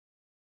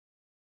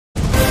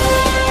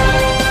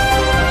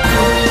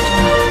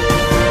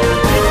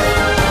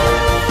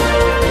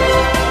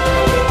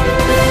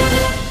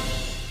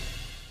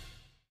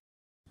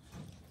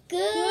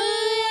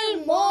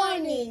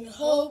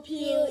Hope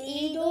You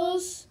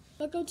Eagles!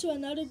 Welcome to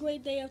another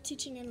great day of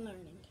teaching and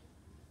learning.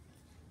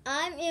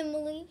 I'm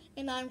Emily.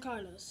 And I'm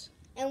Carlos.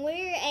 And we're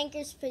your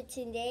anchors for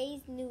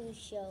today's news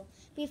show.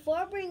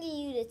 Before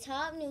bringing you the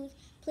top news,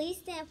 please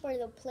stand for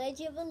the Pledge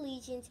of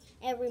Allegiance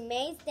and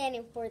remain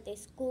standing for the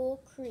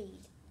school creed.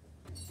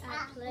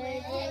 I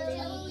pledge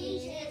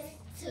allegiance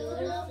to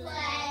the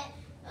flag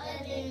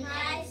of the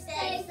United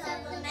States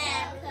of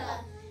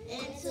America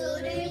and to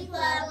the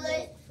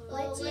republic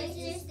for which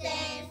it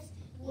stands,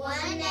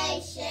 one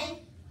nation,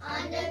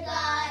 under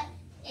God,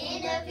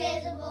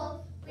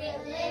 indivisible, with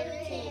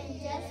liberty and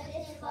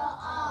justice for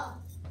all.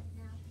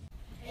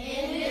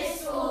 In this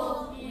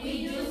school,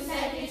 we do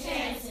second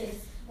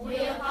chances. We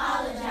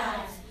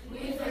apologize.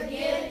 We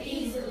forgive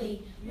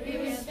easily. We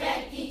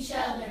respect each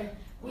other.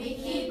 We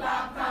keep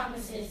our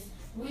promises.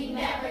 We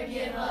never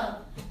give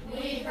up.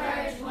 We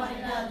encourage one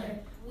another.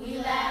 We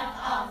laugh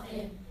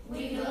often.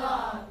 We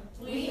belong.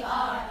 We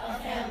are a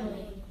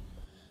family.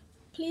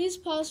 Please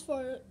pause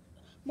for a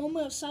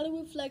moment of silent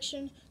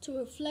reflection to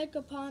reflect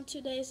upon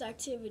today's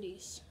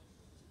activities.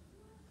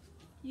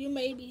 You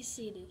may be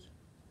seated.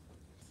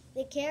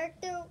 The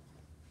character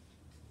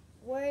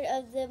word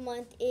of the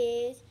month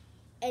is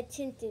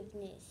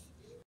attentiveness.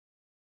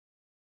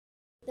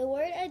 The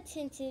word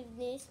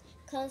attentiveness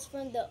comes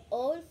from the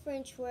old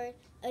French word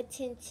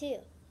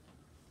attentif.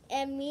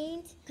 It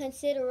means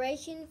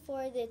consideration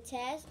for the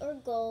task or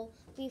goal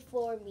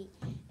before me.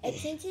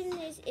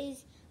 Attentiveness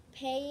is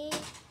paying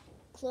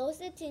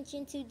close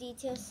attention to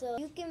details so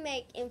you can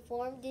make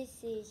informed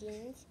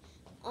decisions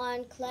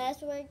on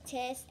classwork,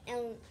 tests,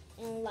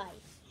 and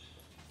life.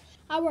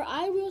 Our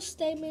I will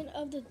statement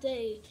of the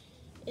day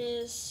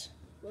is,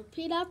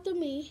 repeat after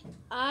me,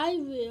 I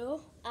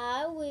will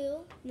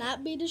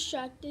not be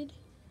distracted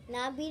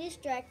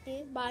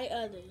by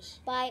others.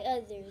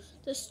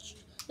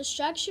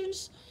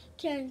 Distractions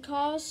can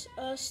cause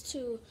us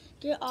to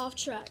get off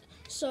track,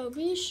 so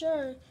be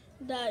sure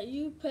that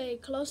you pay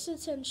close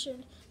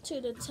attention to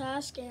the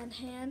task at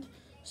hand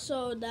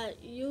so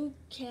that you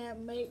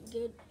can make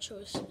good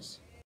choices.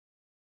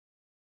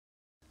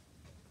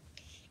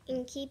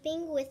 In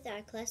keeping with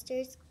our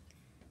clusters,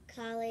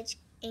 college,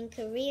 and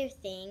career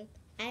theme,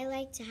 I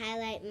like to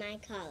highlight my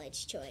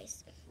college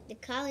choice. The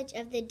college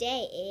of the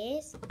day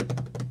is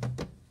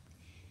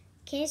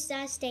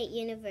Kennesaw State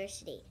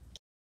University.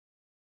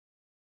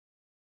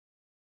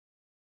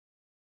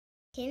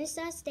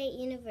 Kennesaw State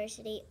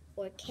University,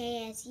 or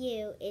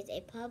KSU, is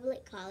a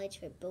public college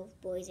for both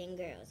boys and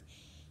girls.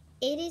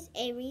 It is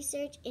a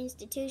research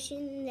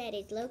institution that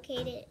is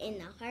located in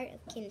the heart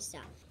of Kennesaw.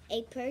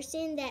 A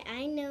person that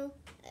I know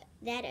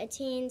that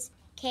attends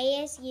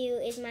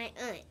KSU is my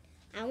aunt.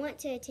 I want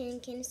to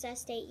attend Kennesaw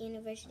State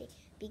University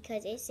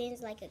because it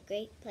seems like a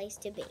great place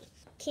to be.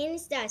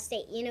 Kennesaw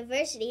State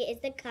University is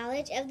the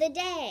college of the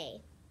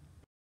day.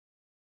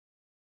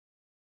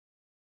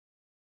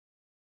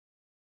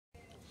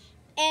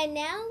 And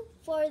now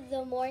for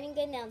the morning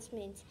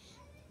announcements.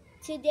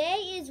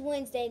 Today is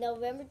Wednesday,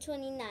 November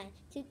 29,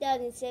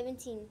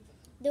 2017.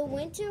 The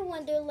Winter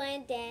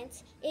Wonderland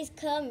Dance is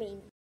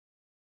coming.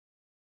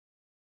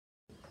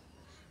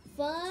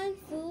 Fun,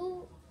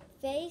 food,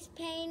 face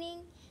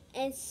painting,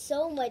 and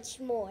so much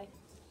more.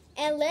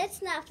 And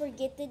let's not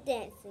forget the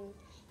dancing.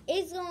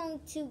 It's going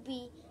to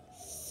be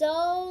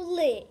so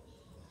lit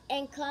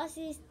and costs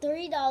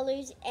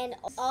 $3, and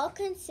all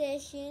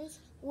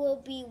concessions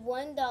will be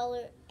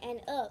 $1 and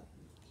up.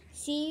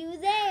 See you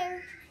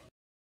there.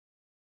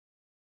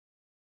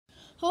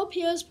 Hope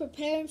Hill is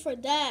preparing for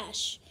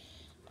Dash,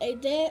 a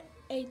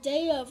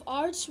day of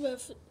arts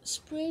with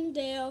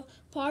Springdale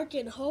Park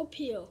in Hope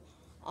Hill.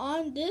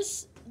 On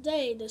this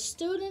day, the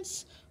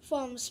students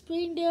from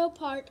Springdale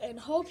Park and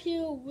Hope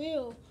Hill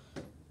will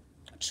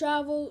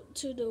travel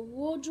to the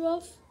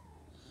Woodruff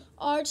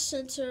Arts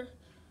Center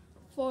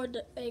for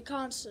a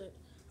concert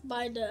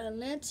by the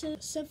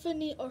Atlanta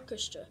Symphony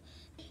Orchestra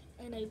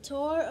and a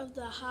tour of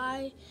the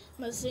High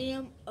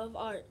Museum of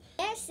Art.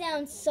 That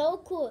sounds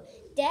so cool.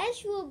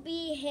 Dash will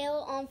be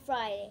held on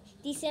Friday,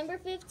 December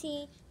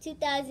 15,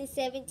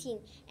 2017,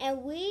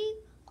 and we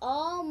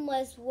all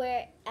must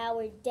wear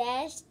our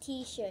Dash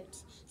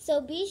t-shirts.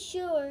 So be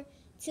sure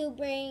to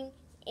bring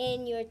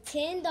in your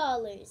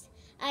 $10.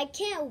 I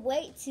can't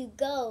wait to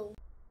go.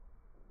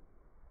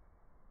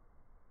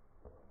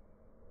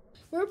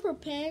 We're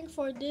preparing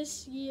for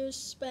this year's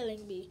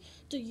spelling bee.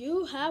 Do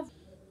you have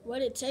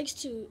what it takes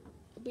to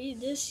be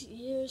this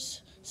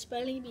year's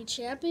spelling bee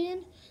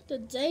champion? The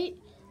date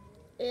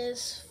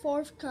is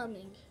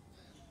forthcoming,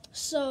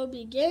 so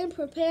begin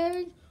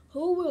preparing.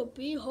 Who will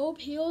be Hope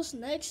Hill's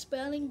next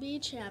spelling bee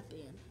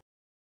champion?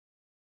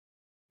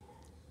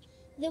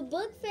 The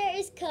book fair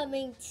is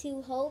coming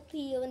to Hope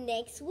Hill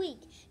next week,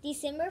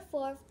 December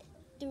 4th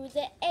through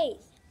the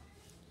 8th.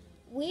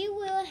 We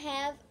will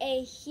have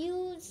a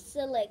huge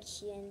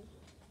selection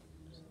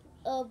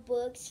of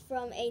books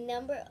from a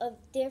number of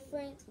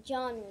different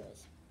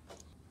genres.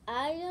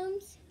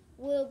 Items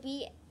will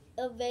be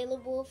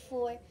available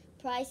for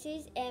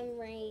prices and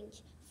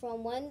range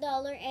from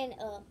 $1 and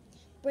up.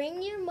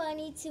 Bring your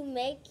money to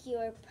make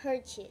your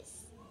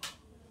purchase.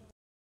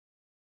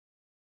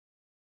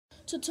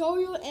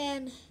 Tutorial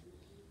and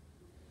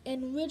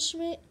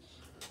enrichment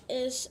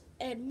is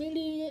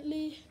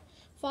immediately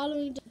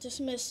following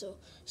dismissal.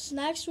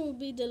 Snacks will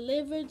be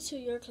delivered to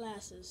your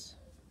classes.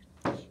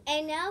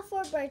 And now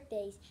for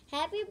birthdays.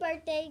 Happy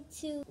birthday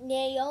to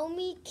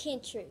Naomi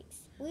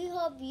Kendricks. We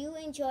hope you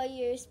enjoy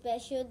your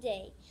special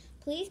day.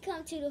 Please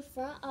come to the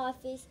front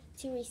office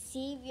to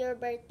receive your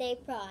birthday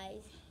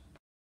prize.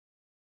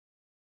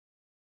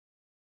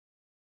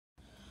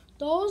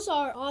 Those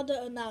are all the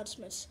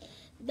announcements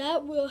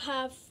that we'll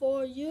have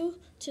for you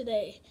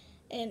today.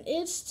 And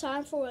it's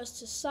time for us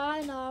to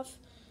sign off.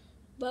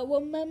 But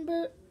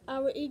remember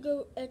our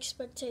ego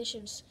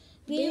expectations.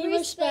 Be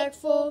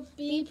respectful,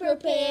 be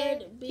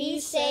prepared, be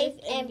safe,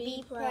 and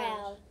be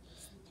proud.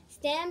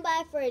 Stand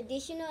by for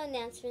additional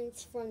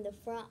announcements from the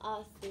front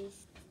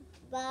office.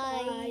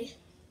 Bye. Bye.